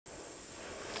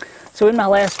So in my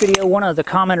last video, one of the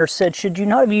commenters said, should you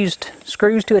not have used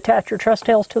screws to attach your truss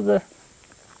tails to the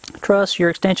truss,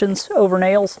 your extensions, over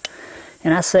nails?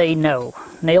 And I say no.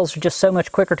 Nails are just so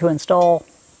much quicker to install,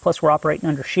 plus we're operating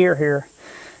under shear here,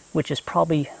 which is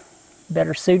probably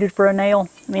better suited for a nail.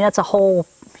 I mean, that's a whole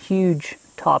huge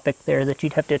topic there that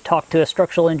you'd have to talk to a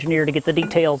structural engineer to get the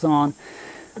details on.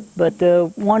 But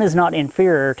one is not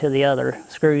inferior to the other,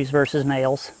 screws versus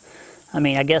nails. I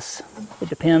mean, I guess it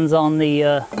depends on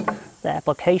the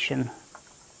application,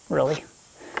 really.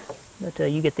 But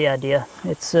you get the idea.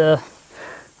 It's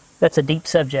that's a deep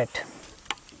subject.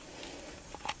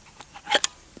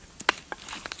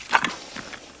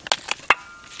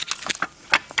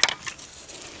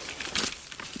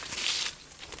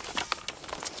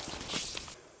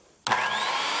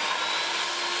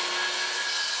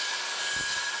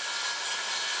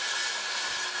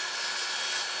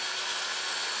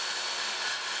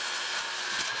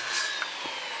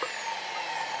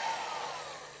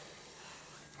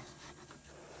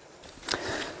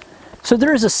 So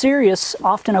there is a serious,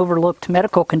 often overlooked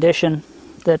medical condition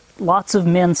that lots of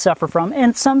men suffer from,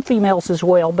 and some females as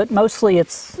well, but mostly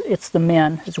it's the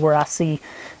men is where I see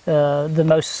the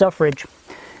most suffrage.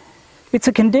 It's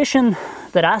a condition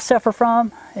that I suffer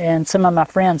from, and some of my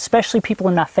friends, especially people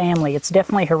in my family. It's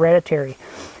definitely hereditary.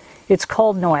 It's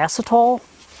called noacetol.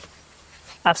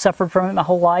 I've suffered from it my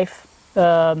whole life.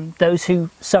 Those who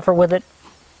suffer with it,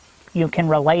 you can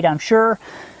relate, I'm sure.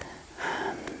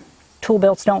 Tool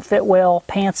belts don't fit well,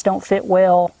 pants don't fit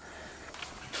well.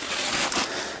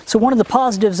 So one of the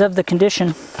positives of the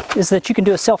condition is that you can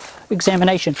do a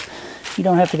self-examination. You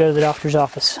don't have to go to the doctor's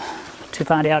office to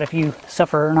find out if you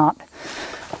suffer or not.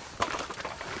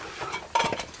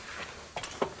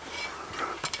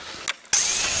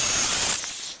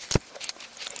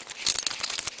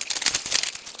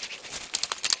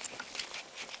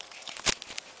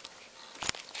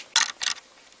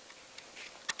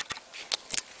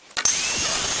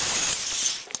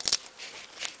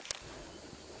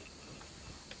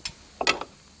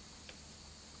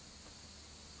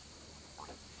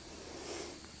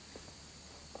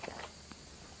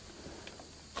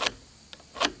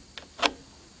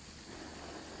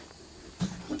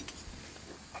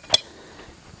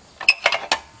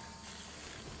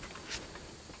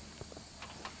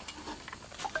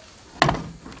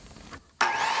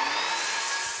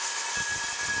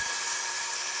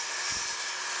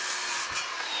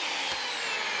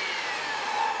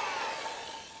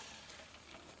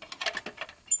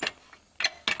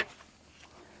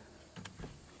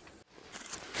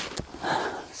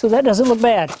 So that doesn't look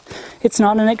bad. It's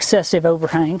not an excessive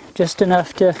overhang, just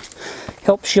enough to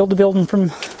help shield the building from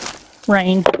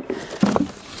rain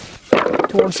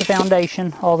towards the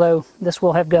foundation, although this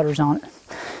will have gutters on it,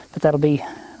 but that'll be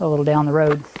a little down the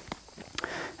road.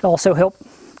 It'll also help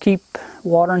keep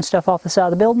water and stuff off the side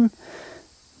of the building,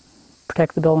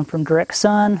 protect the building from direct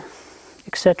sun,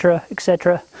 etc.,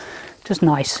 etc. Just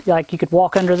nice. Like you could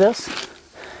walk under this.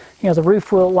 You know, the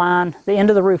roof will line, the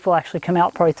end of the roof will actually come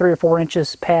out probably 3 or 4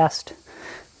 inches past,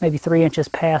 maybe 3 inches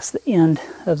past the end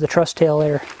of the truss tail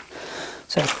there.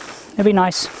 So, it'd be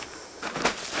nice.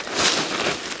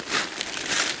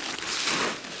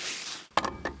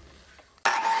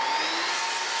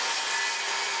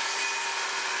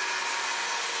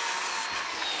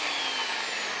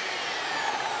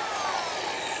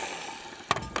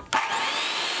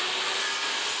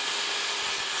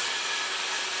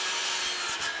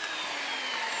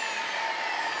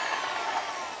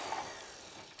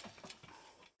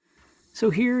 So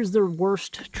here's the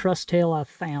worst truss tail I've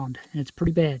found, and it's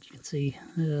pretty bad. You can see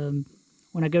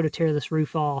when I go to tear this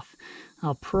roof off,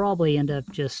 I'll probably end up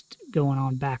just going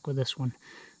on back with this one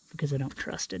because I don't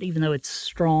trust it. Even though it's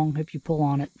strong, if you pull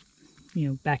on it, you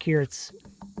know, back here it's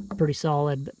pretty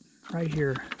solid, but right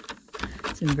here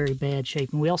it's in very bad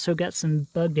shape. And we also got some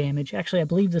bug damage. Actually, I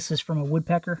believe this is from a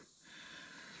woodpecker,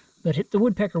 but the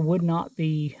woodpecker would not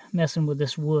be messing with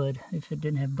this wood if it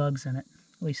didn't have bugs in it.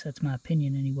 At least that's my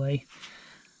opinion anyway.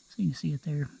 So you can see it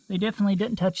there. They definitely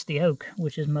didn't touch the oak,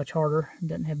 which is much harder. It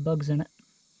doesn't have bugs in it.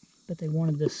 But they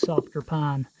wanted this softer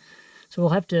pine. So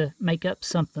we'll have to make up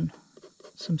something,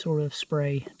 some sort of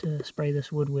spray to spray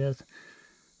this wood with.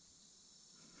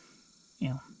 You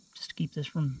know, just to keep this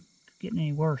from getting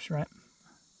any worse, right?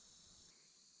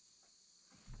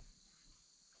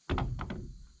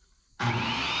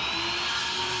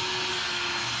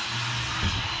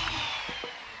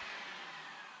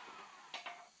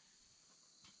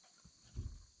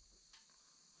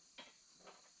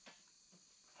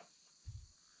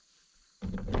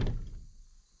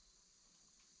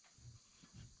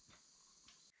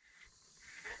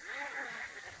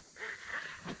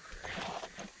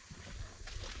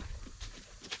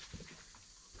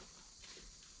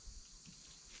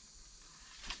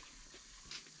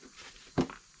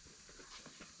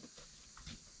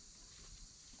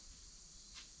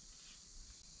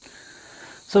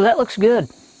 So that looks good.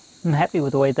 I'm happy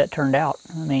with the way that turned out.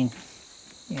 I mean,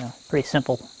 you know, pretty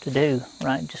simple to do,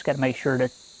 right? Just got to make sure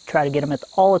to try to get them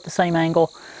all at the same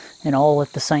angle and all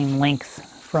at the same length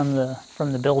from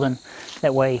the building.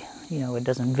 That way, you know, it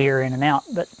doesn't veer in and out.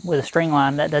 But with a string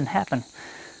line, that doesn't happen.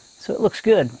 So it looks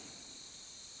good.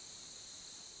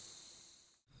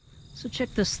 So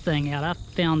check this thing out. I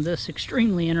found this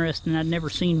extremely interesting. I'd never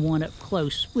seen one up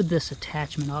close with this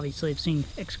attachment. Obviously, I've seen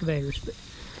excavators, but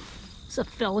it's a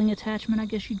felling attachment, I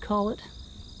guess you'd call it.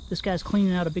 This guy's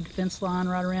cleaning out a big fence line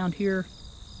right around here,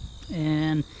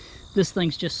 and this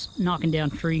thing's just knocking down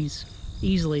trees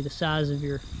easily the size of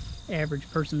your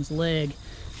average person's leg.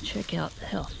 Check out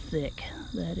how thick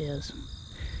that is.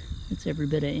 It's every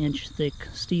bit an inch thick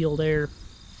steel there.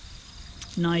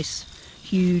 Nice,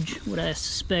 huge, what I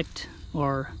suspect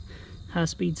are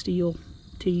high-speed steel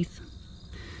teeth.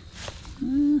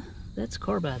 That's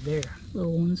carbide there,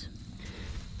 little ones.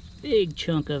 Big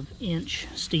chunk of inch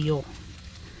steel.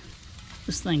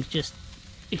 This thing's just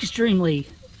extremely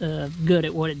good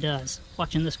at what it does.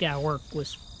 Watching this guy work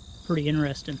was pretty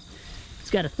interesting. It's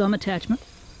got a thumb attachment,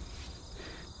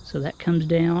 so that comes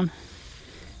down,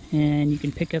 and you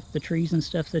can pick up the trees and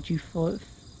stuff that you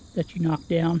knock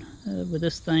down with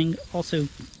this thing. Also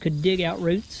could dig out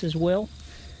roots as well.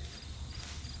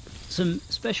 Some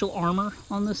special armor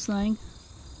on this thing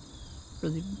for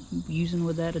using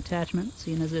with that attachment,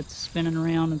 seeing as it's spinning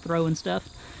around and throwing stuff.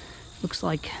 Looks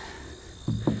like,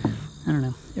 I don't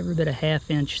know, every bit a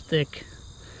half-inch thick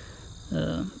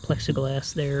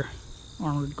plexiglass there,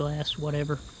 armored glass,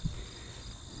 whatever.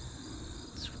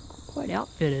 It's quite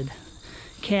outfitted.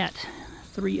 Cat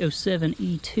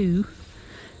 307E2,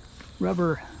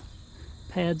 rubber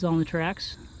pads on the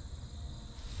tracks.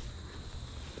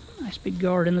 Nice big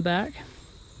guard in the back.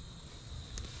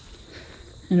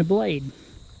 And a blade.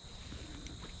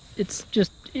 It's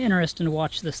just interesting to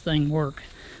watch this thing work.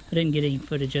 I didn't get any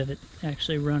footage of it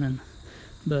actually running,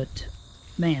 but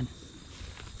man,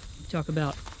 talk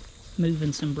about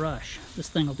moving some brush. This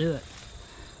thing will do it,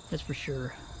 that's for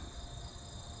sure.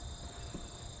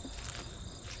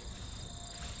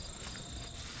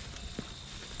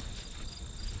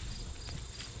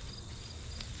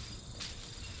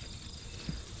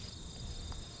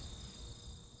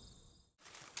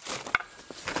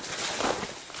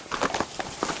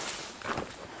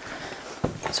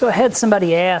 So I had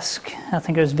somebody ask, I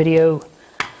think it was video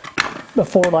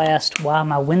before last, why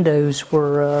my windows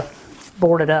were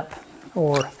boarded up,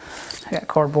 or I got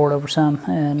cardboard over some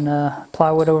and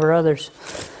plywood over others.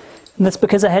 And that's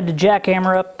because I had to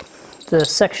jackhammer up the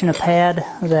section of pad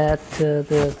that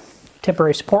the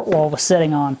temporary support wall was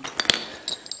sitting on,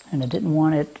 and I didn't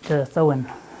want it throwing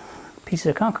pieces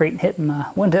of concrete and hitting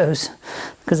my windows,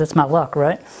 because that's my luck,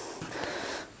 right?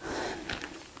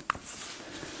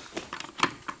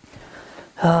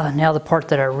 Now the part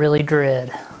that I really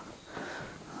dread.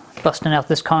 Busting out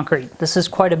this concrete. This is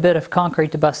quite a bit of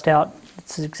concrete to bust out.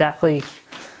 It's exactly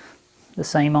the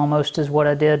same almost as what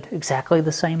I did. Exactly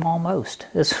the same almost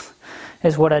as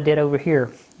what I did over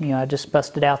here. You know, I just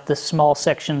busted out this small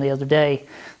section the other day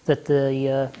that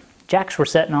the jacks were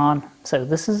sitting on. So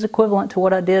this is equivalent to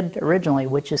what I did originally,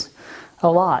 which is a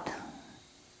lot.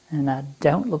 And I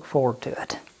don't look forward to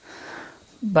it.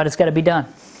 But it's got to be done.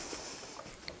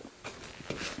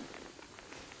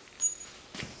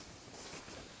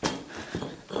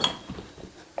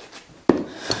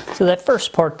 So that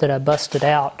first part that I busted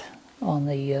out on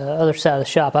the other side of the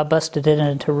shop, I busted it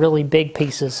into really big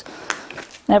pieces.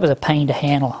 That was a pain to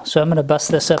handle. So I'm going to bust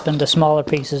this up into smaller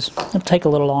pieces. It'll take a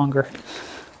little longer,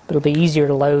 but it'll be easier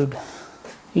to load,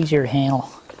 easier to handle.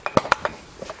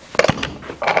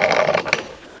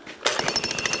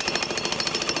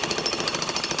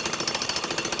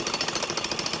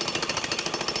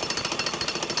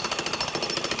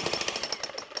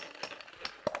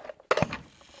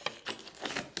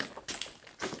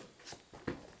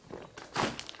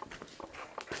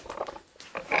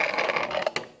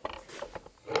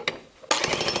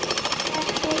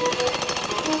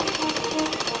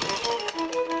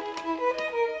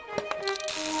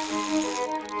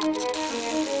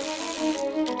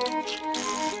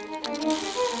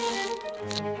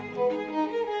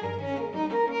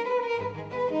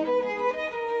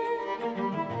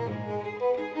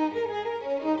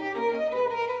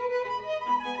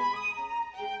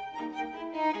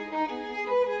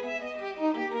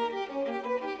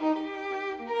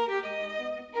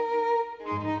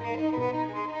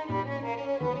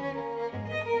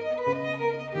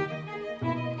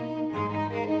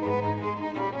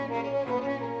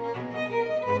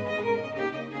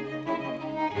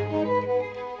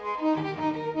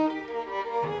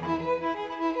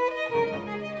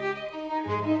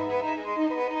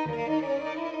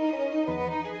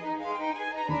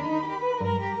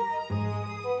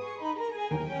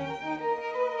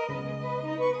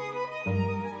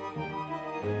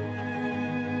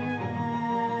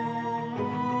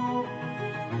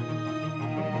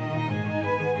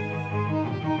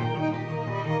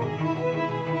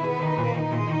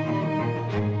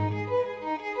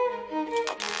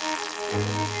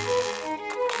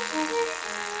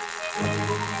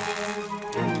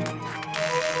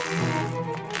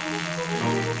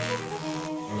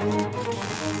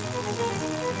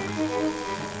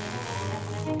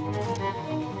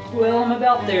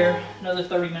 about there, another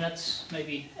 30 minutes,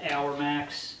 maybe an hour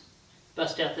max.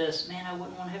 Bust out this. Man, I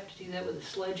wouldn't want to have to do that with a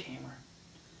sledgehammer.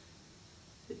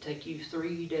 It'd take you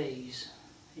 3 days,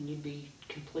 and you'd be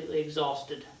completely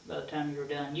exhausted by the time you were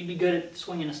done. You'd be good at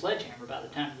swinging a sledgehammer by the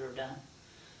time you were done.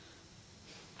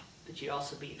 But you'd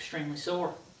also be extremely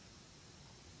sore.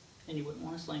 And you wouldn't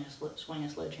want to swing a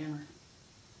sledgehammer.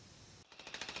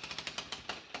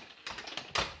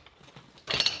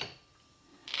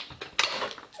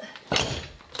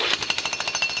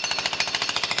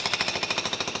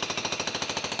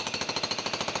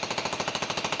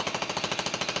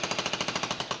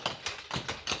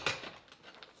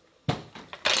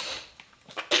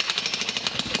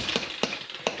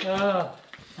 Oh,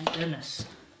 thank goodness.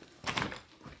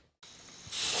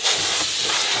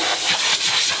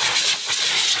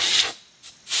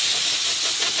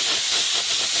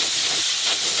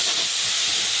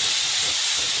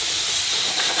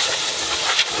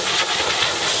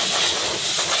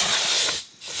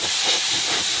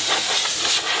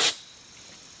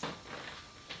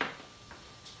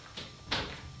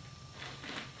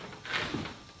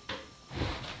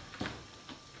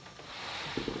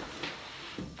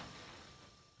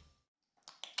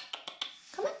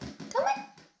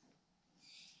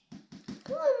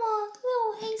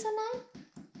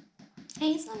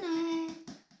 Hazelnut,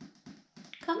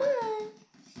 come on.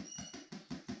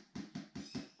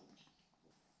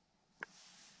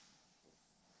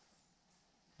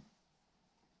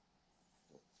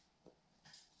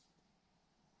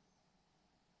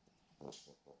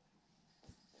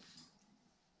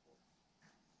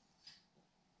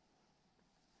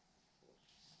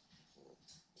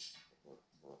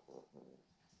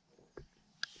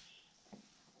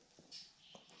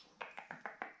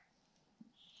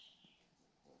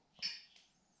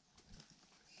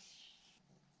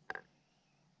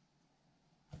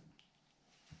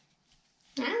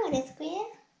 I want a square.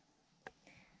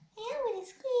 I want a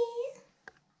square.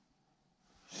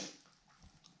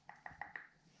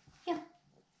 Here.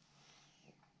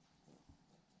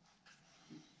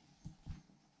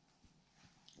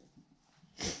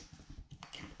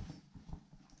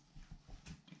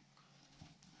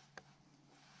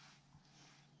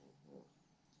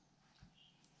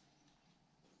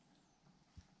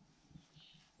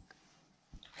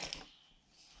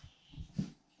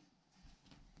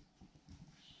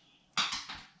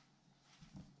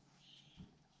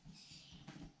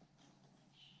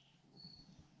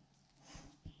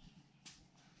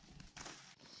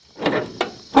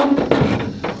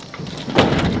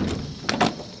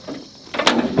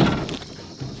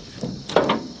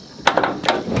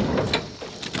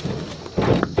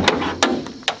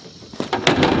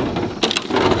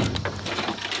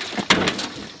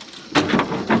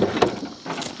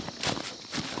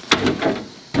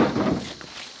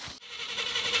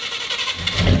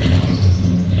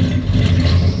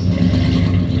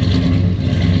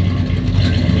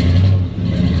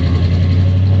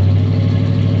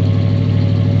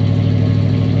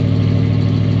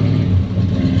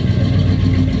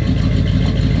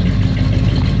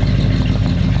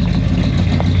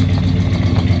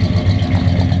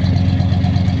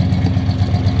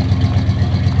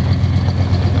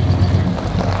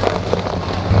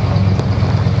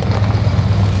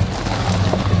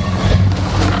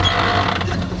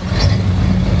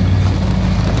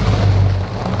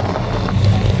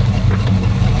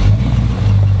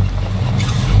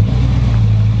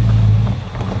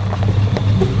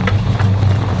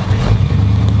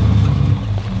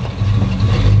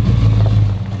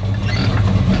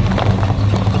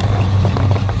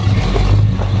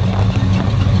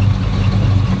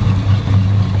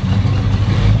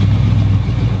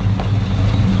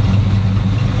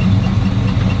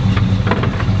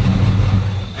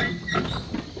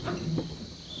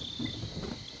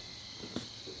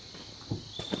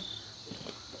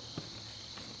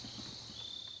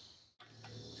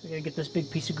 So I gotta get this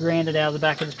big piece of granite out of the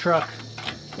back of the truck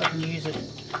so I can use it.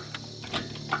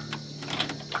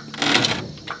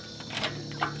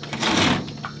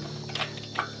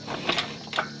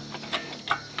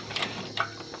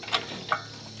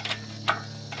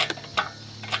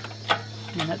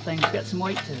 And that thing's got some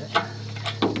weight to it.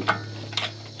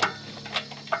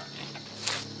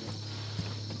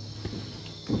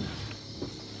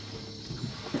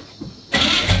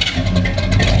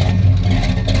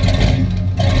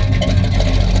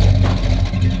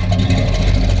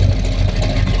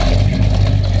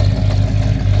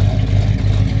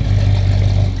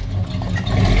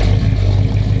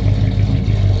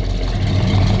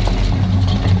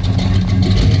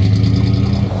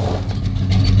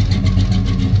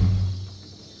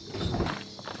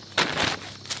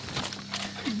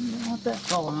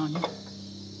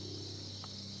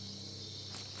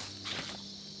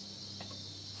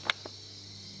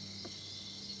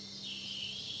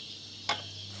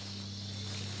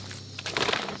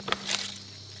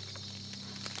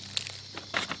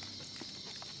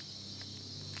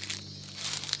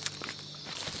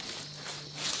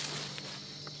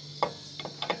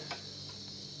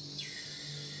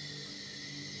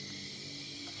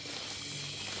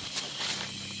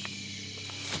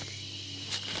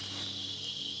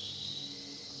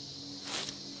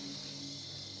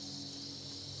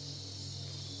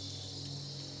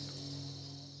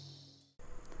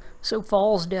 So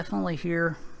fall's definitely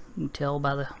here. You can tell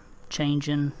by the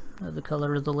changing of the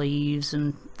color of the leaves,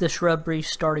 and the shrubbery's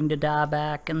starting to die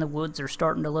back, and the woods are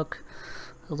starting to look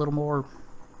a little more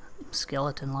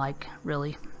skeleton-like,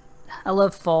 really. I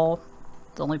love fall.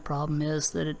 The only problem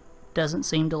is that it doesn't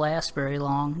seem to last very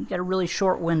long. You got a really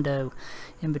short window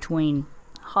in between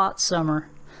hot summer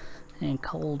and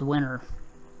cold winter.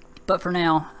 But for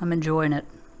now, I'm enjoying it.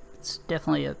 It's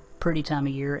definitely a pretty time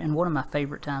of year, and one of my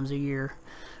favorite times of year,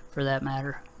 for that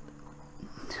matter.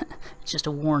 It's just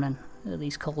a warning of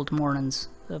these cold mornings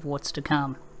of what's to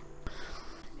come.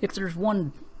 If there's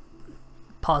one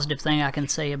positive thing I can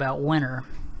say about winter,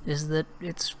 is that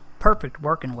it's perfect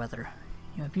working weather.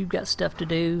 You know, if you've got stuff to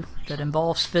do that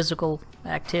involves physical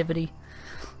activity,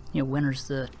 you know, winter's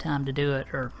the time to do it,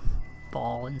 or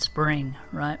fall and spring,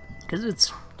 right? Because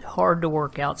it's hard to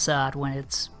work outside when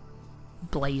it's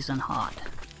blazing hot.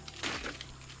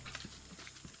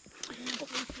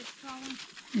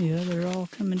 Yeah, they're all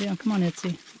coming down. Come on,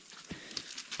 Itsy.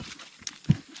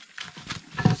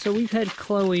 So we've had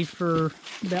Chloe for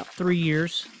about 3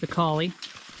 years, the collie.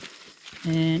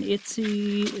 And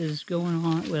Itsy is going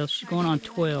on, well, she's going on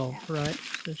 12, right?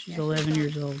 So she's 11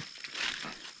 years old.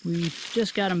 We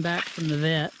just got him back from the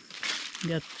vet.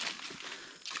 Got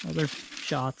all their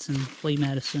shots and flea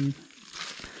medicine.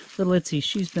 Little Itsy,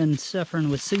 she's been suffering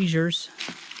with seizures,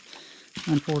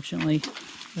 unfortunately.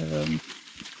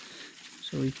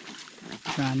 So we're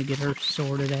trying to get her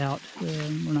sorted out.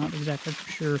 We're not exactly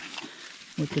sure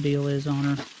what the deal is on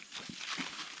her.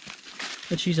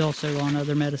 But she's also on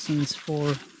other medicines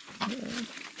for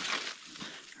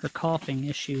her coughing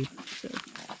issue. So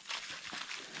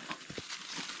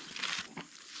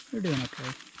they're doing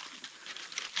okay.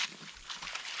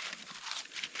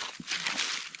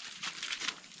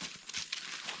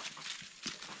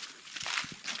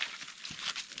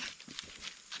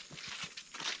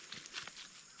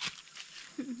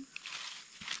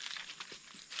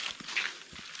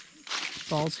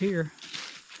 Fall's here.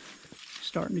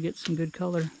 Starting to get some good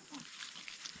color.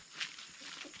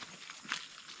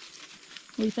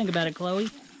 What do you think about it, Chloe?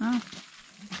 Huh?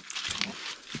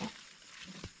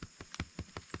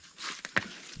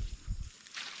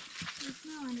 There's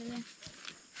snow under there.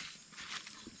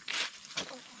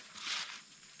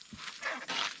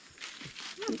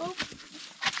 Come on, Bo.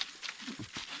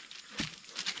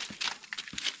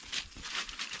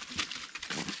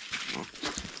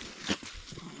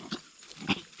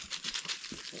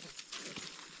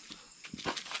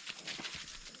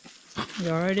 You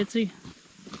alright, Itsy?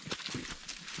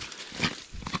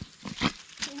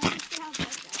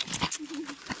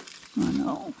 I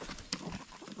know.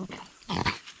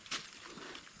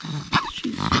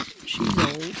 She's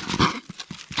old.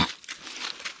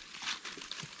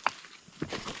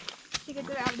 She could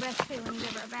do it out of the best too when you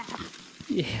give her a bath.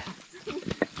 Yeah.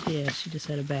 Yeah, she just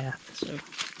had a bath, so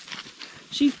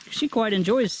she quite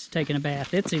enjoys taking a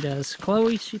bath. Itsy does.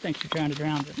 Chloe, she thinks you're trying to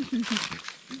drown her.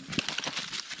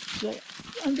 She's like,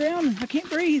 I'm drowning, I can't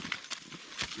breathe.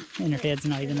 And her head's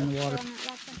not even in the water.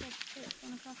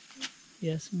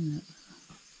 Yes,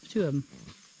 two of them.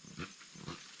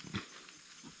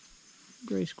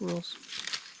 Gray squirrels.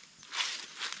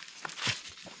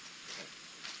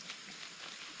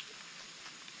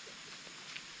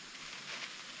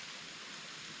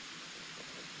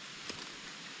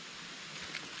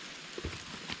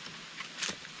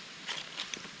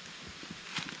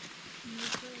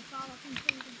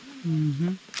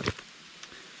 Mm-hmm.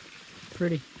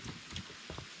 Pretty.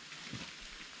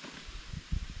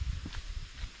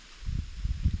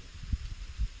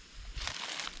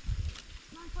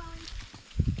 Come on, Chloe.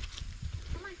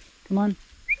 Come on. Come on. Come on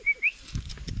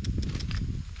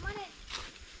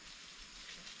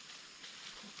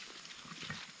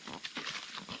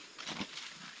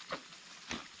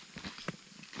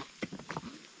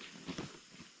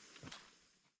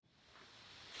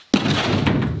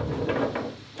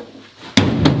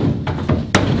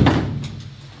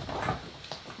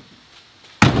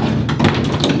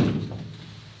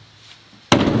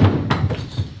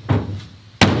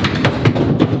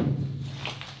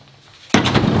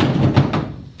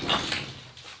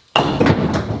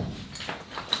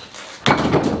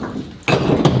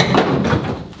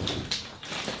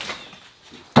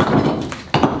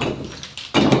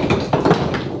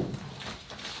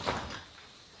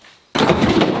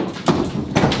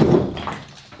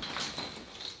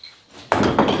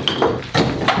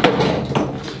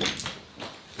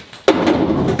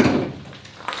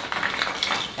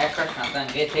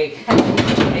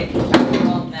in. It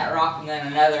on that rock and then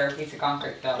another piece of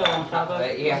concrete fell on top of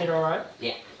it. Yeah. Is it alright?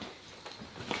 Yeah.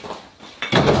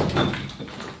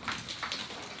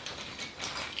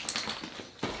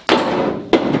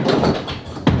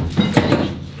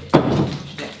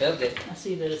 filled it. I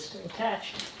see that it's still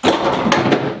attached.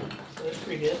 So it's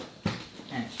pretty good.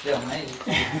 And it's still moves.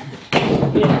 Yeah.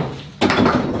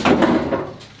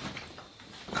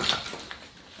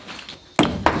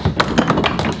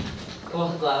 Pull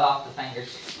the glove off the fingers.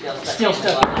 Still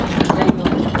stuck.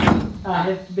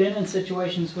 I've been in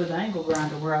situations with the angle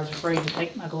grinder where I was afraid to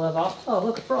take my glove off. Oh,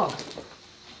 look, a frog.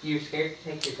 You were scared to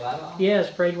take your glove off? Yeah, I was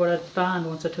afraid what I'd find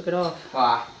once I took it off.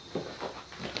 Why?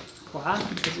 Why?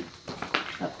 Because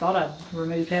I thought I'd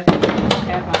removed half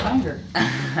my finger.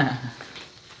 I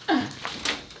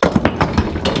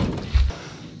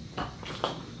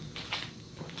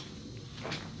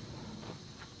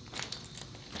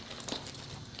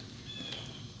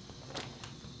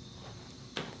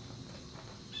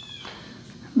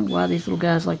don't know why these little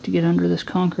guys like to get under this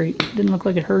concrete. Didn't look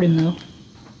like it hurt him though.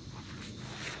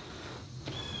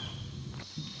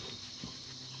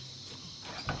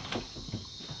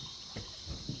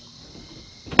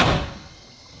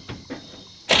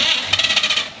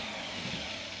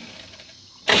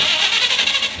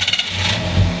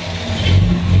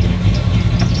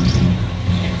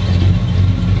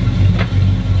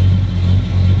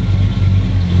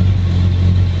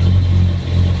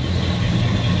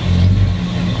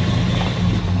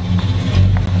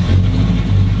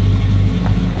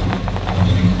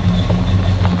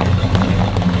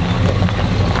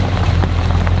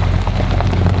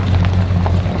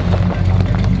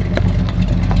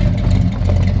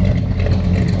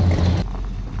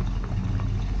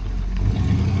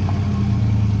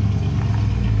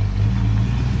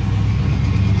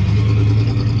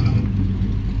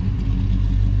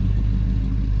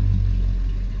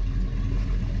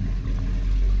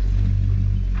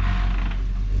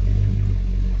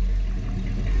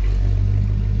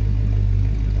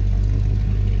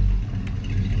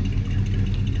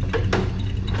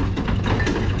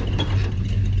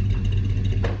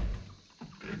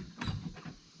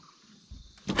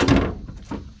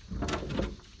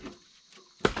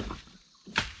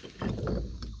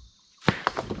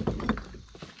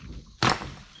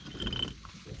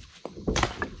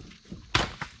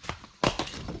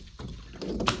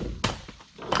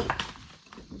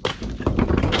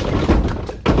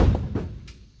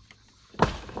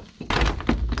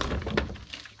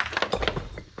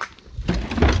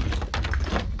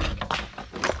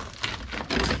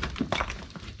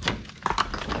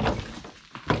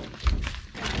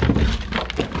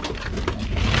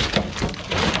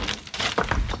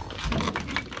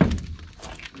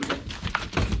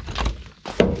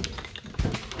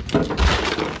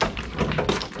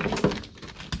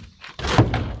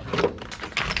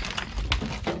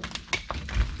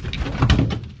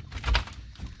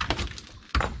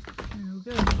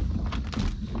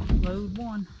 Load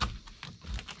one.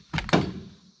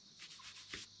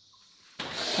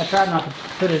 I tried not to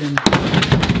put it in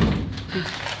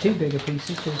too big a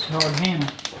pieces because it's hard to handle.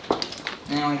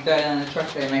 And then we throw it in the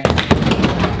truck they make.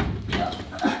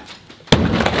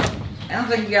 I don't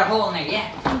think you got a hole in there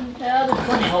yet. Yeah, there's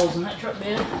plenty of holes in that truck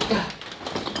bed.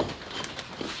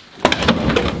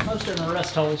 Most of them are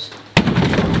rust holes.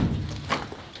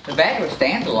 The bag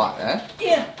withstands a lot though.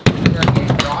 Yeah. You're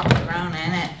getting rocks thrown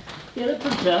in it. Yeah, they're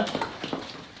pretty tough.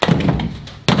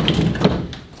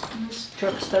 This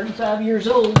truck's 35 years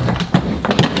old.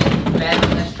 Beds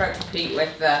in this truck compete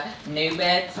with the new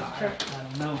beds. I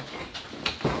don't know.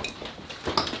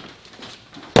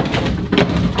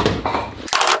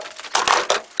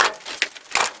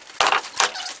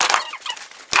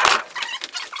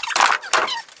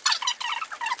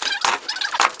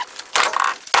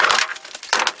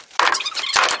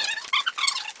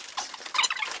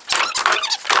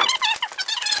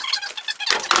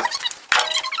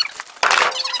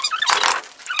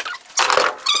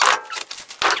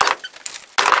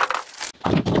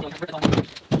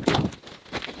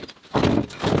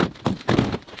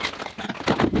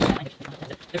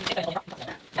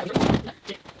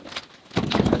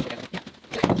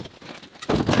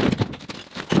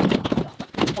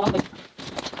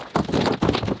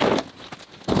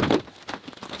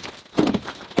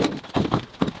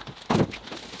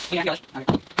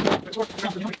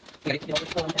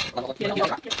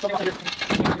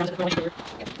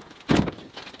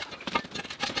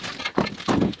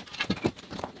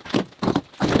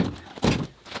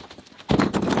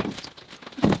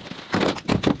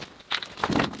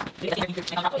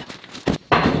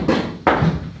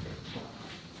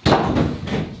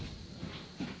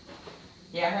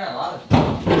 Yeah, I got a lot of it.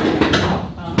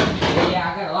 Yeah,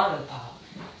 I got a lot of it.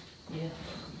 Yeah.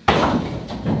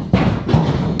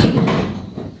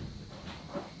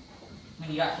 When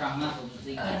you got strong muscles, it's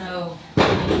easy. I know.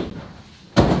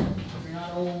 If you're not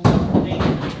old.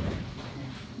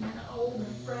 Old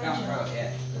and fragile. Don't throw it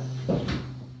yet.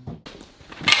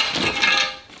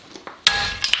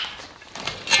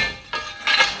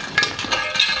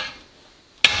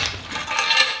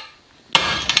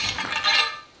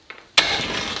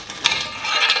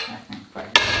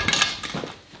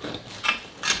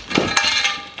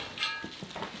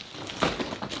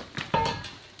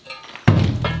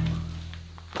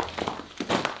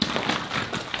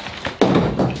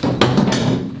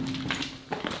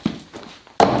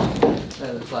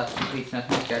 This last piece,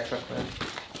 nothing to catch up with.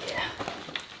 Yeah.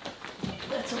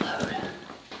 That's a load.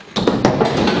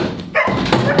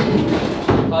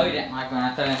 Chloe didn't like when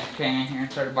I threw it came in here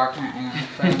and started barking at me on the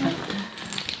phone.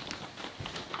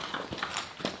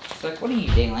 It's like, what are you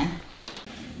doing?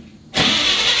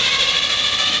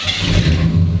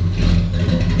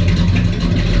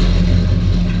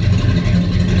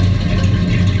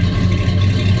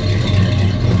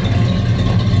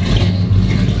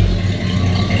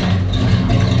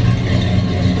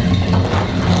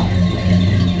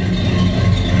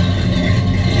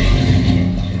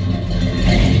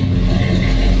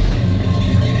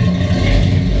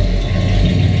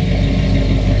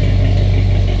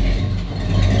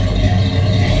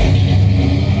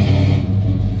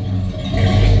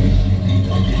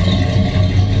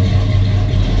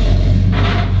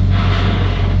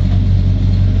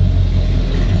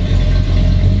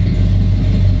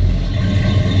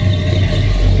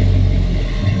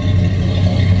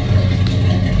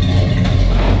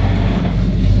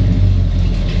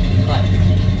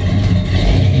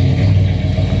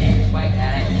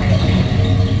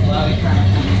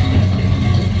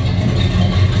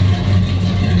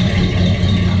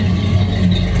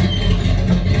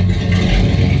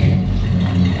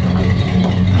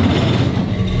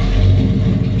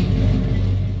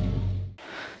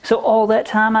 So all that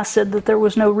time I said that there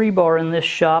was no rebar in this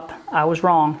shop, I was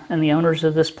wrong. And the owners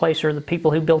of this place, or the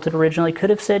people who built it originally, could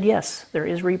have said, yes, there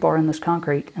is rebar in this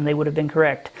concrete, and they would have been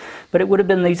correct. But it would have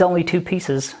been these only two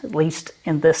pieces, at least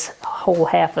in this whole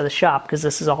half of the shop, because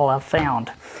this is all I've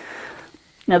found.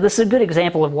 Now this is a good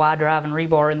example of why driving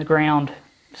rebar in the ground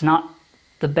is not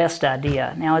the best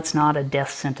idea. Now it's not a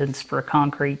death sentence for a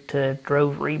concrete to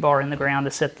drove rebar in the ground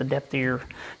to set the depth of your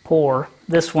pour.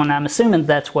 This one, I'm assuming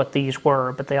that's what these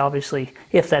were, but they obviously,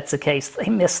 if that's the case, they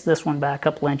missed this one by a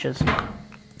couple inches.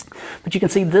 But you can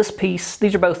see this piece,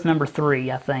 these are both number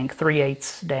 3, I think,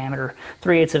 3/8 diameter,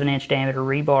 3/8 of an inch diameter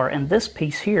rebar, and this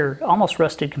piece here almost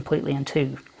rusted completely in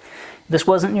two. This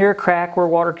wasn't near a crack where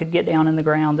water could get down in the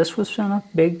ground. This was in a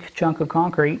big chunk of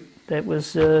concrete that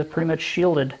was pretty much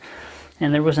shielded.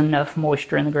 And there was enough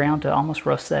moisture in the ground to almost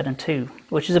rust that in two,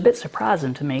 which is a bit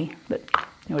surprising to me, but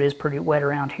you know, it is pretty wet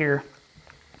around here.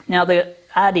 Now the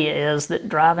idea is that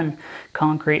driving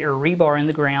concrete or rebar in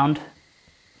the ground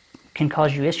can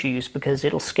cause you issues because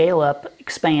it'll scale up,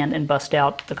 expand, and bust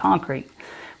out the concrete.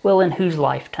 Well, in whose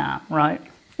lifetime, right?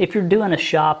 If you're doing a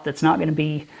shop that's not going to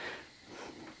be,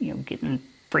 you know, getting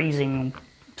freezing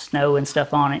snow and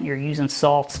stuff on it, and you're using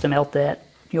salts to melt that,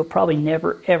 you'll probably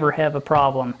never ever have a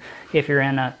problem if you're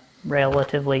in a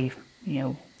relatively, you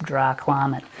know, dry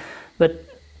climate. But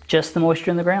just the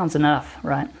moisture in the ground's enough,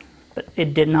 right? But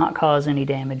it did not cause any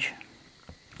damage,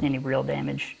 any real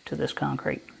damage to this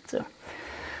concrete. So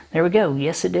there we go.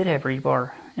 Yes, it did have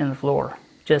rebar in the floor,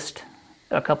 just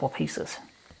a couple pieces.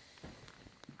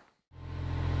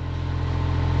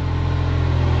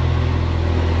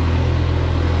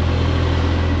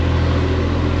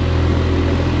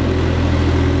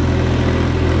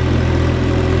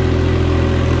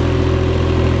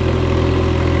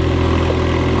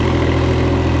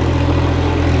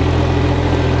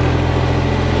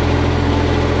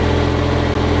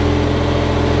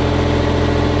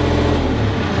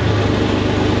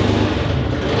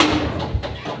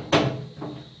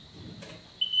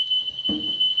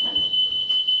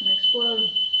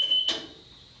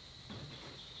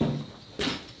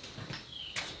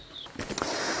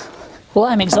 Well,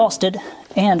 I'm exhausted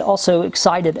and also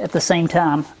excited at the same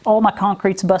time. All my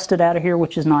concrete's busted out of here,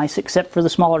 which is nice, except for the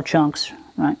smaller chunks,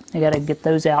 right? I gotta get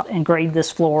those out and grade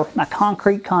this floor. My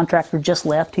concrete contractor just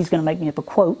left. He's gonna make me up a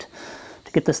quote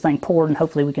to get this thing poured, and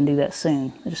hopefully we can do that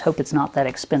soon. I just hope it's not that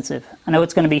expensive. I know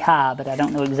it's gonna be high, but I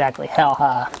don't know exactly how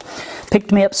high.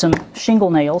 Picked me up some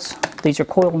shingle nails. These are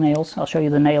coil nails. I'll show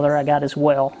you the nailer I got as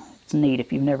well. It's neat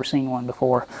if you've never seen one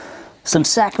before. Some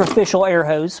sacrificial air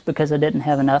hose because I didn't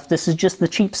have enough. This is just the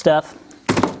cheap stuff.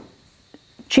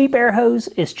 Cheap air hose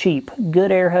is cheap.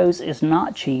 Good air hose is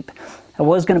not cheap. I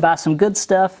was going to buy some good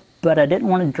stuff, but I didn't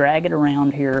want to drag it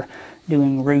around here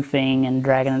doing roofing and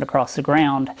dragging it across the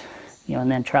ground.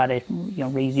 and then try to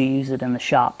reuse it in the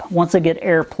shop. Once I get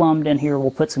air plumbed in here,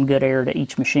 we'll put some good air to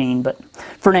each machine. But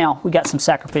for now, we got some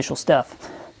sacrificial stuff.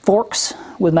 Forks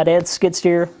with my dad's skid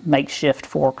steer, makeshift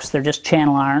forks. They're just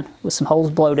channel iron with some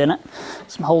holes blowed in it.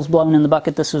 Some holes blown in the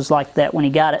bucket. This was like that when he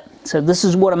got it. So this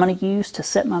is what I'm going to use to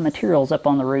set my materials up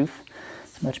on the roof.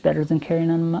 It's much better than carrying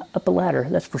them up a ladder,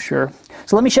 that's for sure.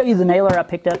 So let me show you the nailer I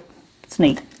picked up. It's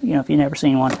neat, if you've never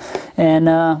seen one. And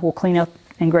we'll clean up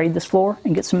and grade this floor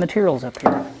and get some materials up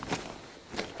here.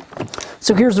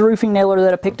 So here's the roofing nailer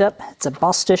that I picked up. It's a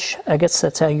Bostish, I guess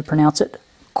that's how you pronounce it,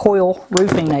 coil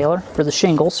roofing nailer for the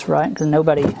shingles, right? Because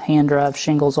nobody hand drives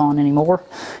shingles on anymore.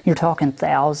 You're talking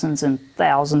thousands and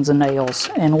thousands of nails.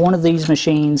 And one of these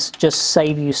machines just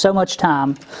save you so much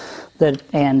time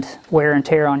and wear and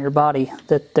tear on your body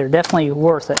that they're definitely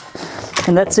worth it.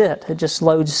 And that's it. It just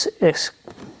loads as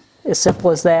simple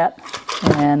as that.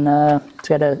 And it's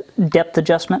got a depth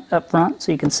adjustment up front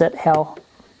so you can set how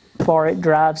far it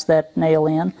drives that nail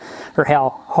in or how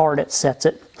hard it sets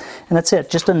it. And that's it.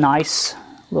 Just a nice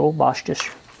little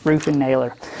Bostish roofing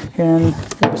nailer. And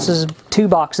this is 2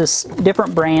 boxes,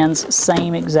 different brands,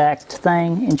 same exact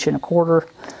thing, 1.25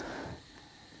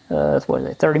 inch. What is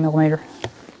it, 30 millimeter?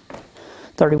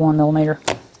 31 millimeter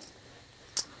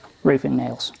roofing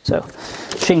nails. So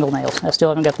shingle nails. I still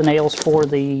haven't got the nails for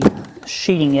the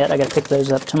sheeting yet. I got to pick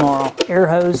those up tomorrow. Air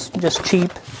hose, just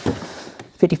cheap,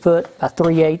 50 foot by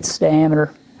 3/8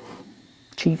 diameter,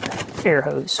 cheap air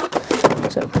hose.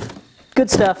 So good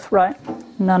stuff, right?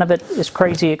 None of it is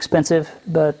crazy expensive,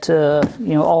 but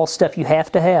all stuff you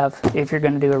have to have if you're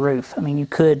going to do a roof. I mean, you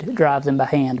could drive them by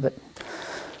hand, but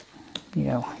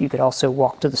you could also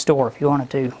walk to the store if you wanted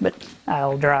to, but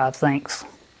I'll drive, thanks.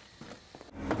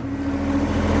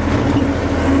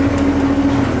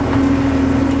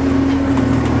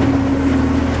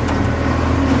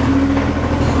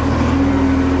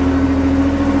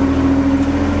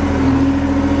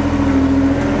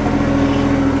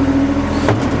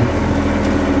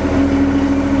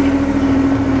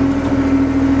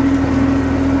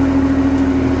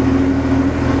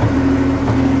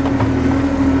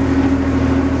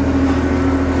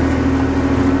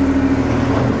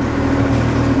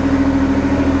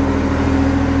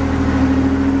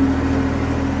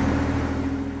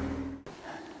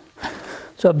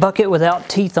 So a bucket without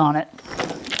teeth on it,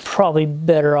 probably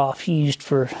better off used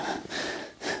for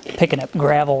picking up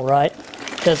gravel, right?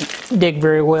 Doesn't dig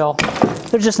very well.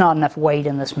 There's just not enough weight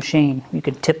in this machine. You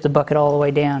could tip the bucket all the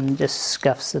way down and it just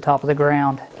scuffs the top of the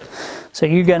ground. So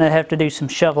you're gonna have to do some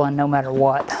shoveling no matter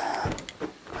what.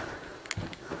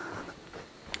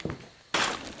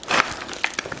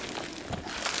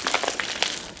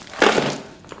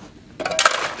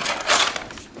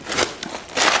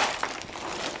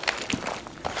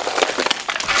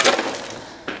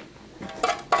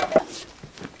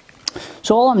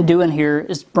 So all I'm doing here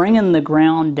is bringing the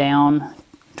ground down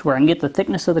to where I can get the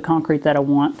thickness of the concrete that I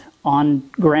want on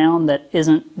ground that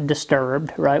isn't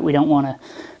disturbed, right? We don't want to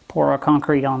pour our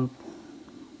concrete on,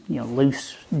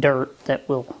 loose dirt that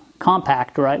will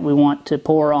compact, right? We want to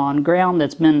pour on ground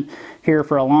that's been here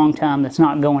for a long time that's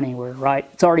not going anywhere, right?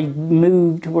 It's already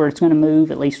moved where it's going to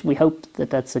move, at least we hope that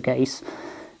that's the case.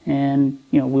 And,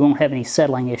 we won't have any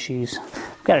settling issues.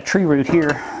 I've got a tree root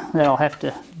here that I'll have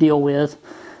to deal with.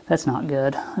 That's not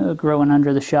good, growing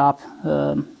under the shop,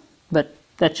 but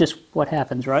that's just what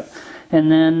happens, right?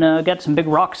 And then got some big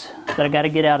rocks that I got to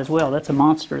get out as well. That's a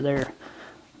monster there.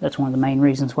 That's one of the main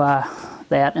reasons why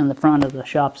that and the front of the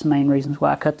shop's the main reasons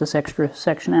why I cut this extra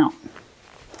section out.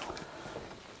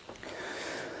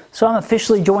 So I'm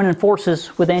officially joining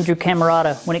forces with Andrew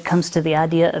Camerata when it comes to the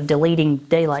idea of deleting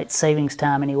daylight savings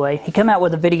time anyway. He come out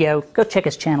with a video, go check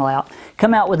his channel out.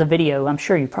 Come out with a video, I'm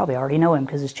sure you probably already know him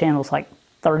because his channel's like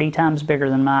 30 times bigger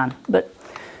than mine. But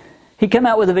he came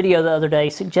out with a video the other day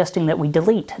suggesting that we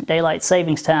delete daylight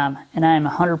savings time, and I am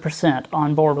 100%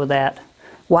 on board with that.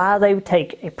 Why they would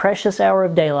take a precious hour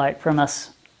of daylight from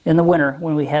us in the winter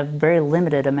when we have very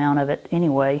limited amount of it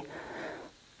anyway,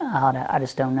 I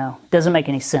just don't know. Doesn't make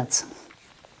any sense.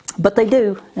 But they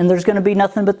do, and there's going to be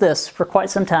nothing but this for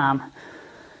quite some time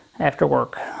after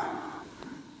work.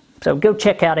 So go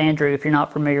check out Andrew if you're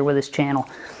not familiar with his channel.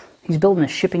 He's building a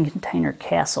shipping container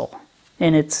castle,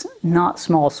 and it's not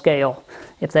small scale.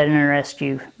 If that interests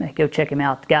you, go check him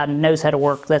out. The guy knows how to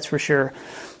work, that's for sure.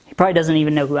 He probably doesn't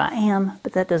even know who I am,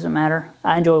 but that doesn't matter.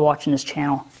 I enjoy watching his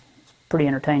channel. It's pretty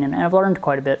entertaining, and I've learned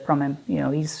quite a bit from him.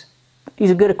 He's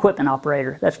a good equipment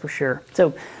operator, that's for sure.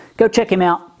 So go check him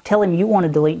out. Tell him you want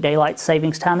to delete daylight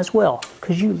savings time as well,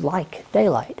 because you like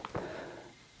daylight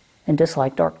and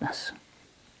dislike darkness.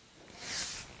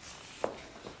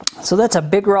 So that's a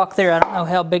big rock there. I don't know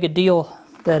how big a deal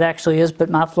that actually is, but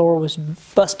my floor was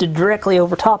busted directly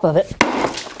over top of it.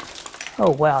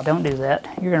 Oh wow, don't do that.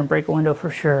 You're gonna break a window for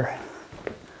sure.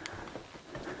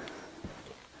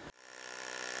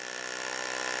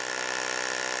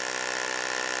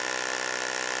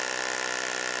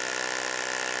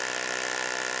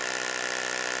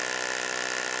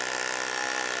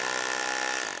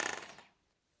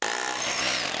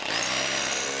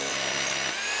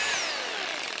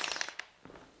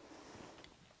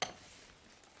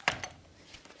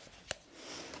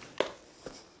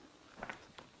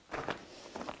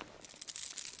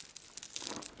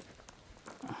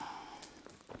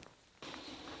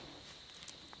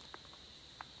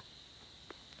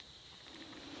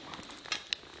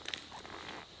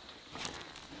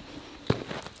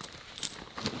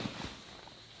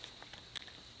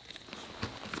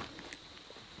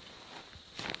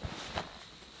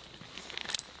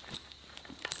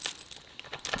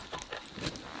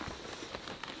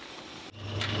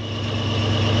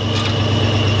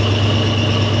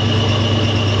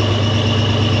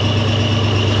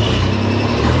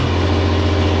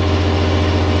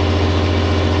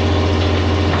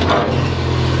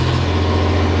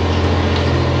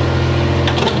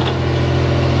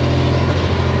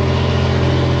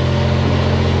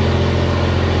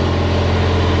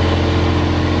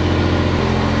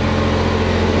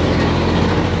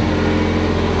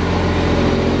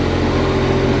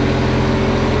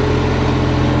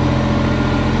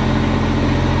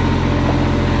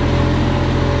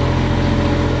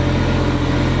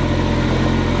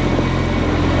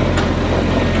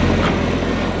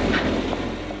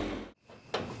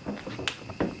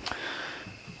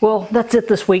 Well, that's it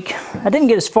this week. I didn't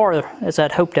get as far as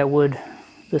I'd hoped I would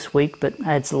this week, but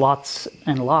I had lots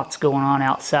and lots going on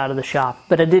outside of the shop.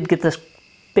 But I did get this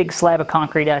big slab of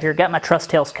concrete out here, got my truss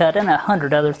tails cut, and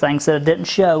 100 other things that I didn't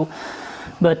show.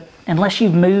 But unless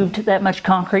you've moved that much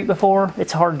concrete before,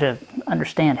 it's hard to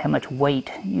understand how much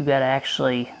weight you got to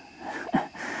actually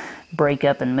break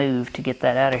up and move to get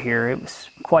that out of here. It was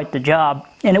quite the job.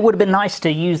 And it would have been nice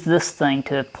to use this thing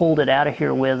to pull it out of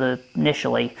here with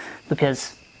initially,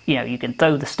 because you know, you can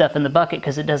throw the stuff in the bucket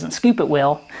because it doesn't scoop it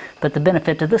well, but the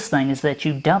benefit to this thing is that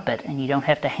you dump it and you don't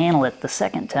have to handle it the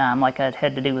second time like I'd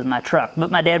had to do with my truck.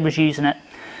 But my dad was using it,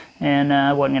 and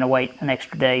I wasn't going to wait an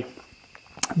extra day.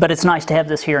 But it's nice to have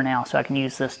this here now, so I can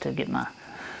use this to get my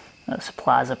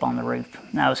supplies up on the roof.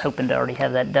 Now, I was hoping to already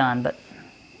have that done, but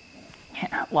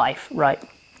yeah, life, right?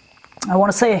 I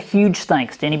want to say a huge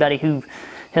thanks to anybody who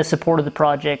has supported the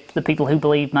project, the people who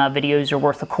believe my videos are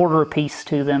worth $0.25 a piece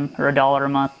to them, or $1 a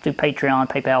month through Patreon,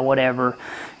 PayPal, whatever.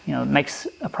 You know, it makes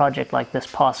a project like this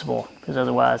possible, because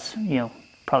otherwise, you know,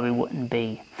 probably wouldn't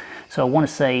be. So I want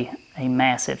to say a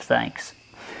massive thanks.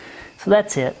 So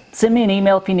that's it. Send me an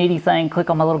email if you need anything. Click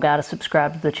on my little guy to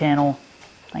subscribe to the channel.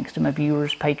 Thanks to my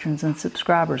viewers, patrons, and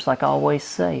subscribers, like I always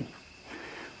say.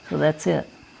 So that's it.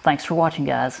 Thanks for watching,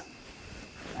 guys.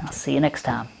 I'll see you next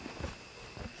time.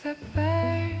 The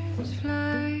birds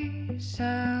fly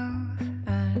south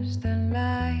as the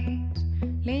light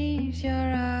leaves your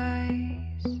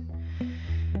eyes.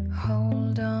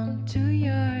 Hold on to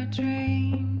your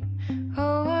dream.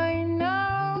 Oh, I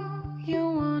know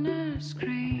you wanna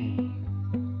scream.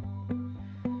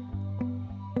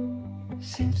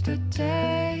 Since the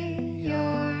day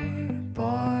you're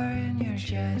born, you're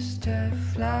just a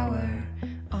flower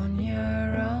on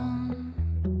your own,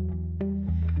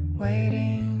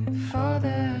 waiting for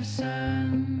the sun.